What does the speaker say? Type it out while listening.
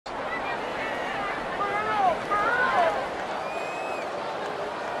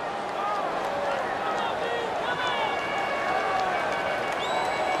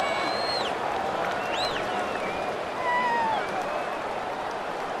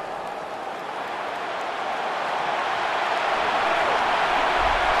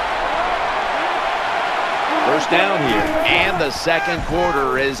first down here. And the second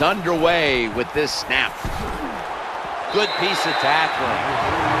quarter is underway with this snap. Good piece of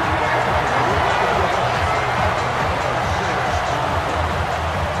tackling.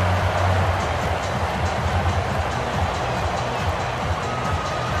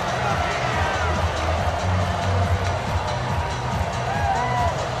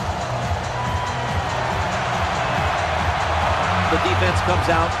 The defense comes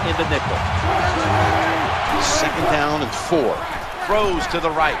out in the nickel. Second down and 4. Throws to the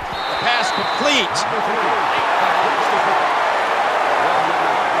right. The pass complete.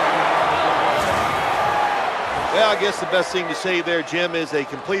 Well, I guess the best thing to say there, Jim, is they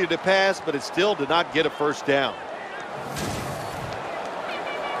completed a pass, but it still did not get a first down.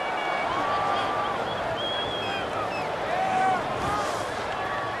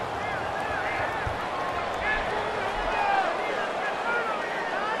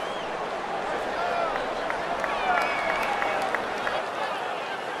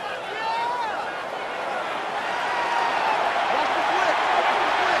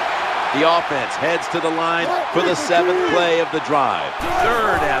 The offense heads to the line for the 7th play of the drive.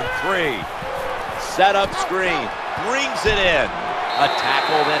 3rd and 3. Set up screen. Brings it in. A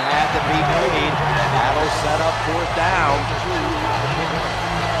tackle that had to be made. That'll set up 4th down.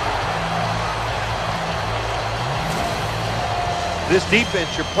 This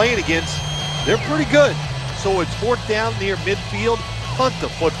defense you're playing against, they're pretty good. So it's 4th down near midfield. Punt the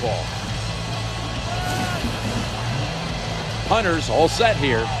football. Punters all set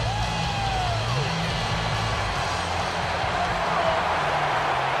here.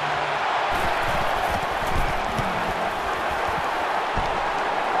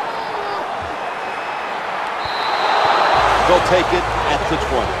 They'll take it at the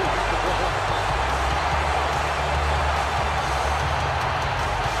 20.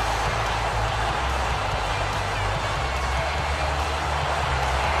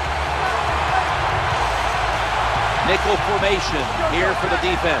 Nickel formation here for the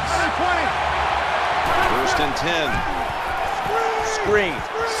defense. 1st and 10. Screen.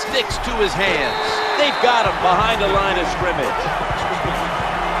 Sticks to his hands. They've got him behind the line of scrimmage.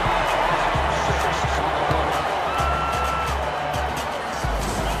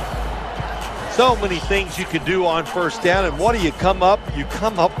 So many things you could do on 1st down, and what do you come up? You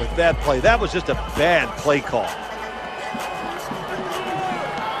come up with that play. That was just a bad play call.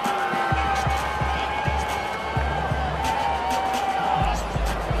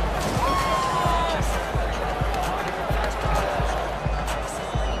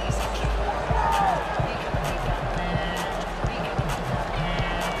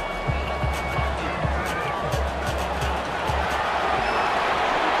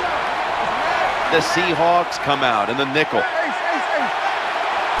 The Seahawks come out in the nickel.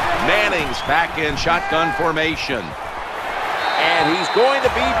 Manning's back in shotgun formation. And he's going to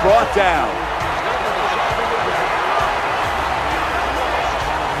be brought down.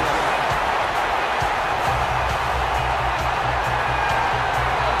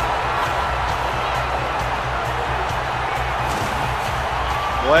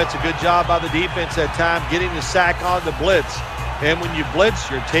 Well, that's a good job by the defense that time, getting the sack on the blitz. And when you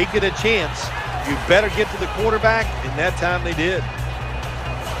blitz, you're taking a chance. You better get to the quarterback, and that time they did.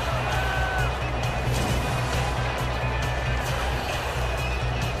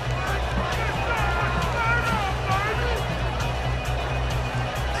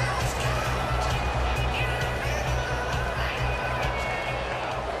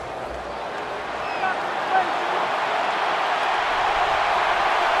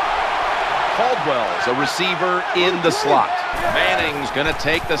 Caldwell's a receiver in the slot. Manning's going to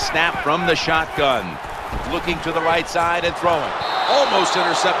take the snap from the shotgun. Looking to the right side and throwing. Almost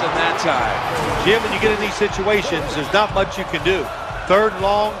intercepted that time. Jim, when you get in these situations, there's not much you can do. 3rd and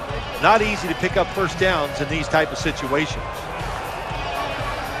long, not easy to pick up first downs in these type of situations.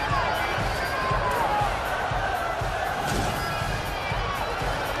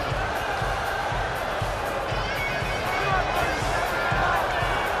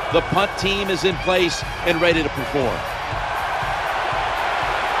 The punt team is in place and ready to perform.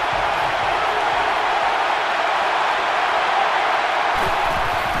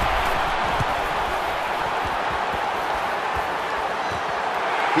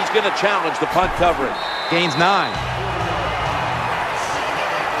 He's going to challenge the punt coverage. Gains 9.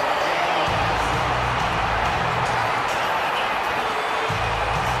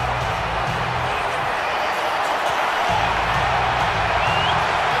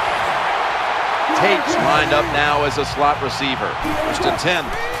 Tate's lined up now as a slot receiver. 1st and 10.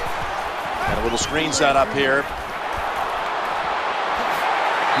 Got a little screen set up here.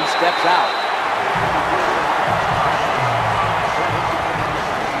 He steps out.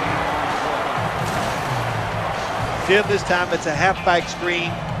 Tim, this time it's a halfback screen.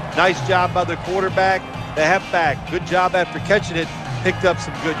 Nice job by the quarterback. The halfback, good job after catching it, picked up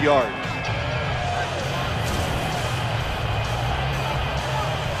some good yards.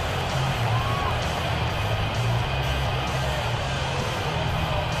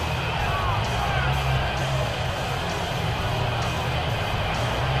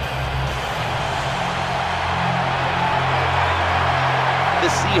 The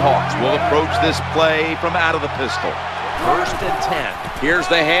Seahawks will approach this play from out of the pistol. 1st and 10. Here's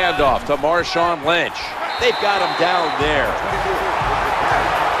the handoff to Marshawn Lynch. They've got him down there.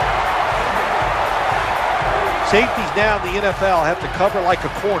 Safeties now in the NFL have to cover like a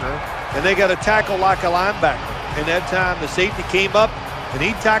corner, and they got to tackle like a linebacker. And that time the safety came up, and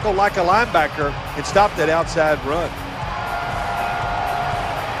he tackled like a linebacker and stopped that outside run.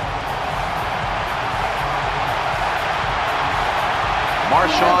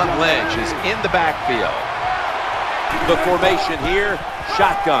 Marshawn Lynch is in the backfield. The formation here,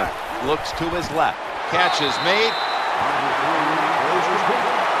 shotgun. Looks to his left. Catch is made.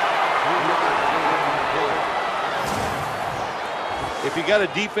 If you got a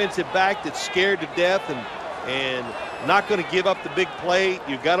defensive back that's scared to death and not going to give up the big play,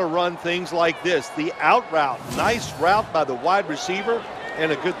 you've got to run things like this. The out route, nice route by the wide receiver,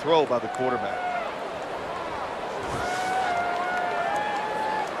 and a good throw by the quarterback.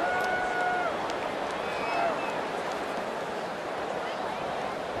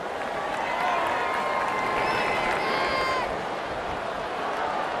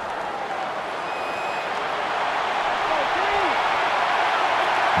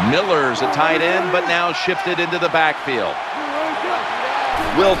 Miller's a tight end, but now shifted into the backfield.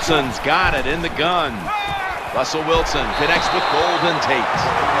 Wilson's got it in the gun. Russell Wilson connects with Golden Tate.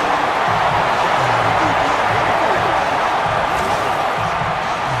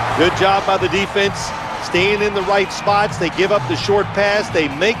 Good job by the defense, staying in the right spots. They give up the short pass, they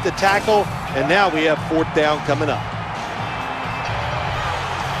make the tackle, and now we have 4th down coming up.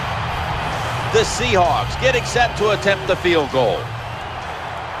 The Seahawks getting set to attempt the field goal.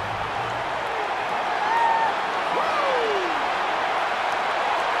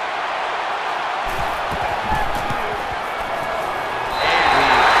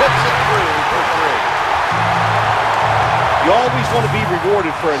 You always want to be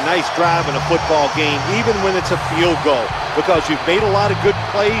rewarded for a nice drive in a football game, even when it's a field goal, because you've made a lot of good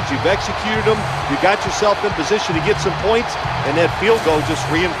plays, you've executed them, you got yourself in position to get some points, and that field goal just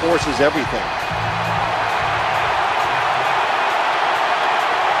reinforces everything.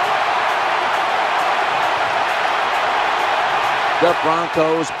 The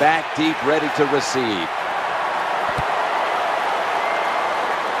Broncos back deep, ready to receive.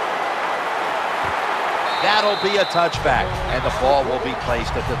 That'll be a touchback, and the ball will be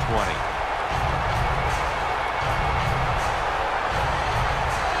placed at the 20.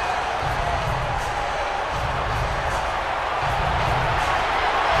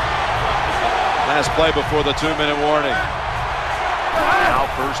 Last play before the 2-minute warning. Now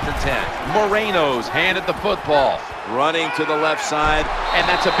 1st and 10. Moreno's handed the football. Running to the left side, and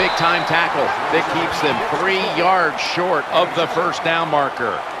that's a big-time tackle that keeps them 3 yards short of the 1st down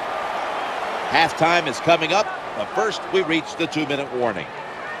marker. Halftime is coming up, but first we reach the 2-minute warning.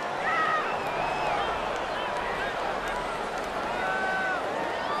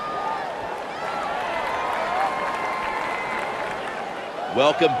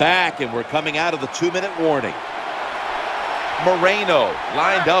 Welcome back, and we're coming out of the 2-minute warning. Moreno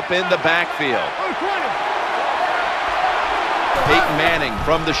lined up in the backfield. Peyton Manning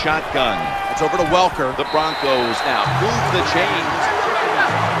from the shotgun. That's over to Welker. The Broncos now move the chains.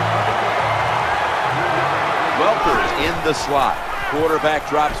 Welker's in the slot. Quarterback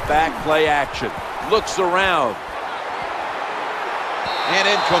drops back, play action. Looks around. And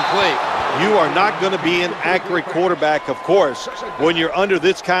incomplete. You are not going to be an accurate quarterback, of course, when you're under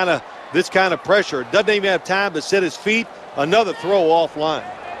this kind of pressure. Doesn't even have time to set his feet. Another throw offline.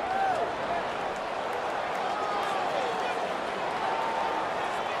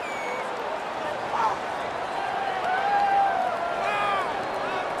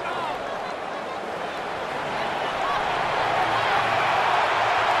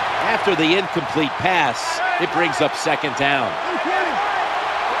 After the incomplete pass, it brings up 2nd down.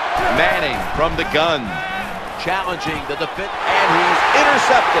 Manning from the gun, challenging the defense, and he's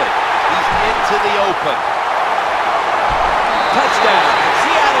intercepted. He's into the open. Touchdown,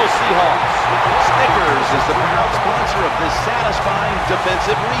 Seattle Seahawks. Snickers is the proud sponsor of this satisfying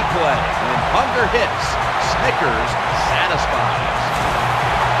defensive replay. When hunger hits, Snickers satisfies.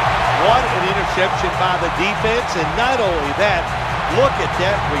 What an interception by the defense, and not only that, look at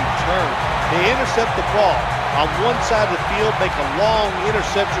that return. They intercept the ball. on one side of the field, make a long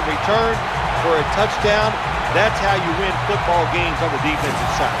interception return for a touchdown. That's how you win football games on the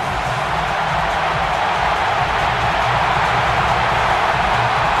defensive side.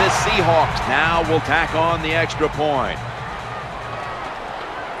 The Seahawks now will tack on the extra point.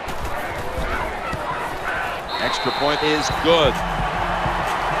 Extra point is good.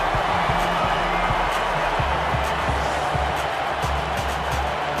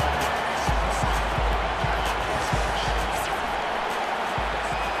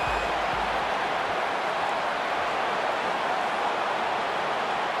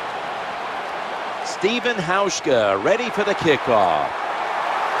 Steven Hauschka ready for the kickoff.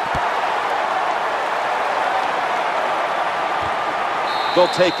 They'll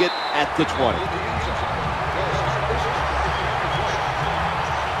take it at the 20.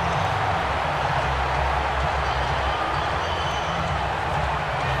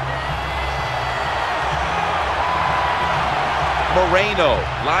 Moreno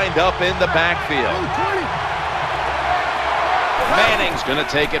lined up in the backfield. Manning's going to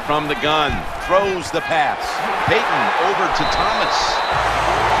take it from the gun. Throws the pass. Peyton over to Thomas.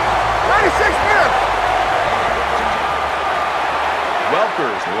 96 minutes.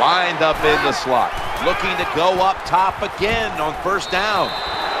 Welker's lined up in the slot. Looking to go up top again on first down.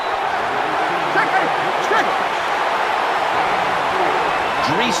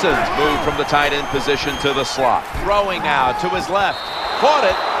 Dreesen's moved from the tight end position to the slot. Throwing out to his left. Caught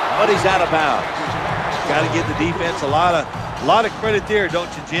it, but he's out of bounds. Got to give the defense a lot of credit there, don't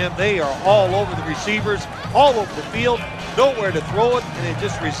you, Jim? They are all over the receivers, all over the field, nowhere to throw it, and it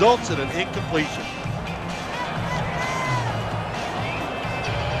just results in an incompletion.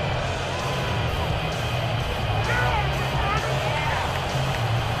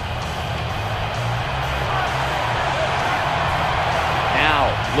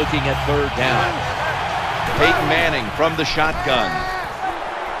 Looking at third down. Peyton Manning from the shotgun.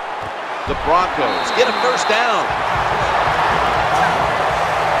 The Broncos get a first down.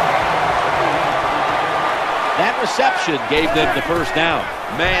 That reception gave them the first down.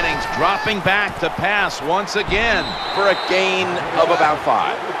 Manning's dropping back to pass once again for a gain of about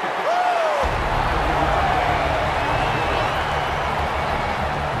 5.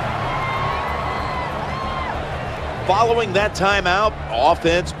 Following that timeout,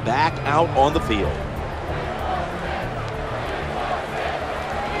 offense back out on the field.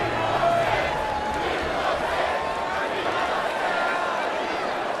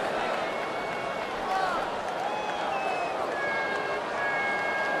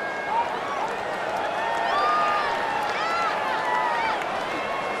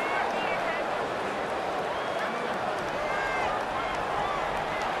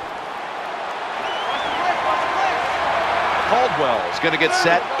 Caldwell's going to get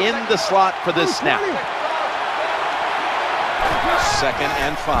set in the slot for this snap. 2nd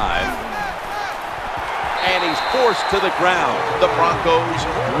and 5. And he's forced to the ground. The Broncos,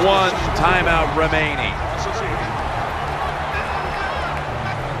 1 timeout remaining.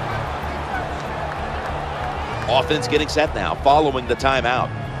 Offense getting set now following the timeout.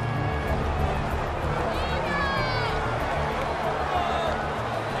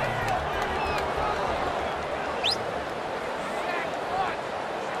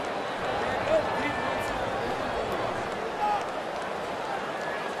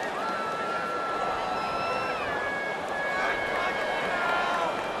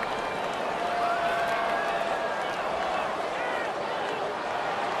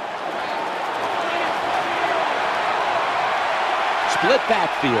 Split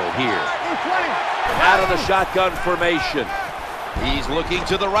backfield here. Out of the shotgun formation. He's looking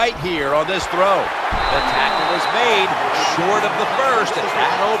to the right here on this throw. The tackle is made short of the first, and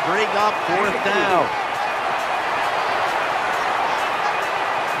that'll bring up 4th down.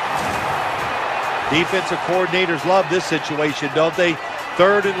 Defensive coordinators love this situation, don't they?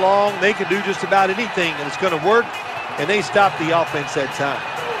 3rd and long, they can do just about anything, and it's going to work, and they stop the offense that time.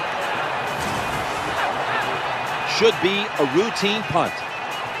 Should be a routine punt.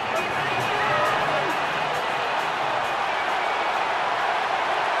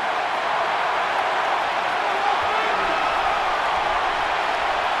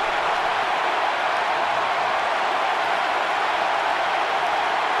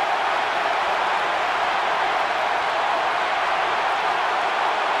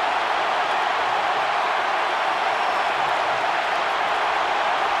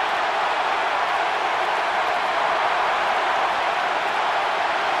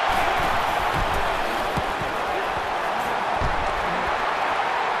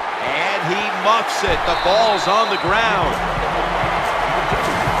 Muffs it. The ball's on the ground.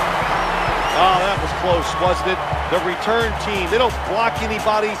 Oh, that was close, wasn't it? The return team, they don't block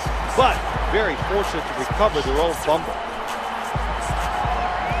anybody, but very fortunate to recover their own fumble.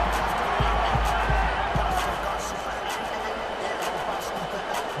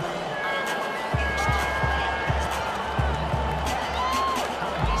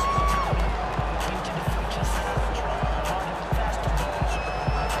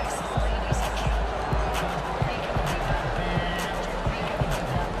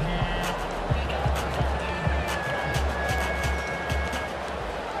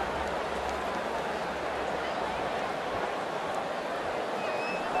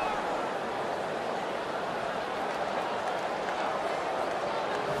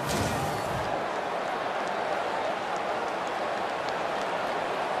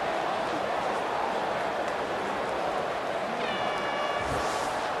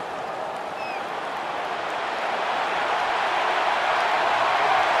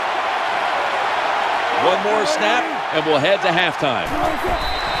 One more snap, and we'll head to halftime.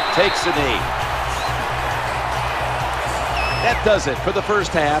 Takes a knee. That does it for the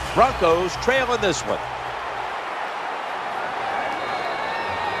first half. Broncos trail in this one.